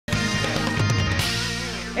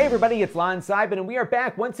Hey everybody, it's Lon.TV, and we are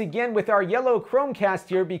back once again with our yellow Chromecast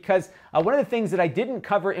here because one of the things that I didn't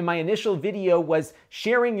cover in my initial video was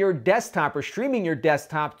sharing your desktop or streaming your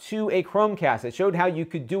desktop to a Chromecast. I showed how you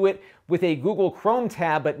could do it with a Google Chrome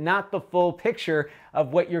tab, but not the full picture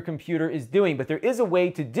of what your computer is doing. But there is a way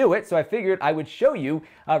to do it, so I figured I would show you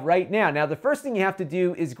right now. Now, the first thing you have to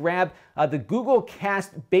do is grab the Google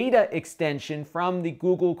Cast beta extension from the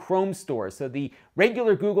Google Chrome store. So the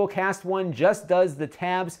regular Google Cast one just does the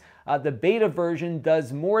tabs. The beta version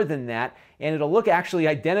does more than that, and it'll look actually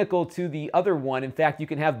identical to the other one. In fact, you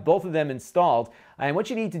can have both of them installed. And what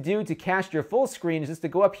you need to do to cast your full screen is just to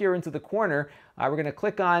go up here into the corner. We're going to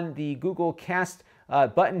click on the Google Cast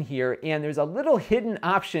button here, and there's a little hidden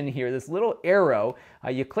option here, this little arrow.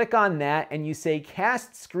 You click on that and you say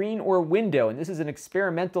cast screen or window, and this is an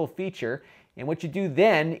experimental feature. And what you do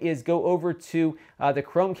then is go over to the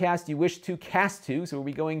Chromecast you wish to cast to. So we'll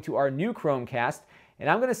be going to our new Chromecast, and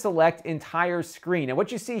I'm going to select entire screen. And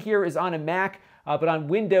what you see here is on a Mac, but on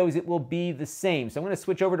Windows it will be the same. So I'm going to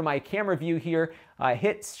switch over to my camera view here,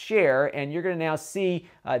 hit share, and you're going to now see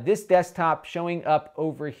this desktop showing up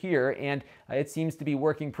over here, and it seems to be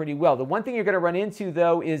working pretty well. The one thing you're going to run into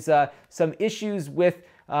though is some issues with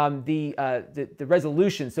the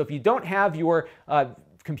resolution. So if you don't have your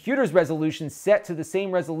computer's resolution set to the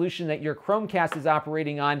same resolution that your Chromecast is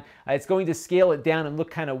operating on, it's going to scale it down and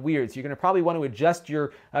look kind of weird. So you're going to probably want to adjust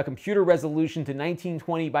your computer resolution to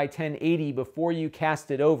 1920 by 1080 before you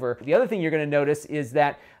cast it over. The other thing you're going to notice is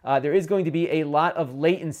that there is going to be a lot of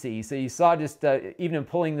latency. So you saw just even in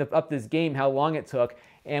pulling up this game how long it took.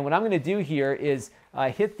 And what I'm going to do here is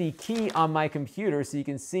hit the key on my computer so you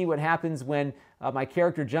can see what happens when my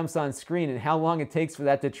character jumps on screen and how long it takes for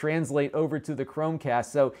that to translate over to the Chromecast.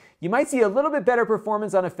 So you might see a little bit better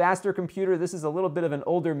performance on a faster computer. This is a little bit of an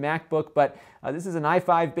older MacBook, but this is an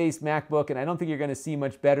i5 based MacBook, and I don't think you're going to see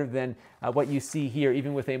much better than what you see here,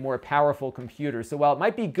 even with a more powerful computer. So while it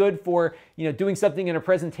might be good for doing something in a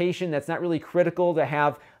presentation that's not really critical to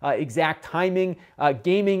have exact timing,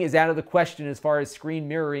 gaming is out of the question as far as screen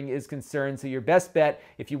mirroring is concerned. So your best bet,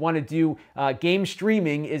 if you want to do game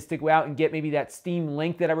streaming, is to go out and get maybe that Steam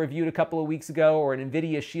Link that I reviewed a couple of weeks ago, or an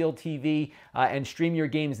NVIDIA Shield TV, and stream your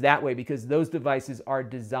games that way, because those devices are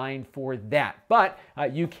designed for that. But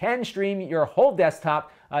you can stream your whole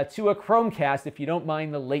desktop to a Chromecast if you don't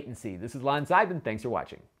mind the latency. This is Lon.TV, and thanks for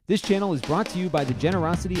watching. This channel is brought to you by the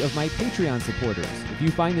generosity of my Patreon supporters. If you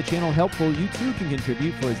find the channel helpful, you too can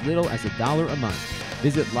contribute for as little as $1 a month.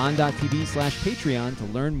 Visit Lon.TV/Patreon to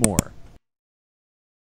learn more.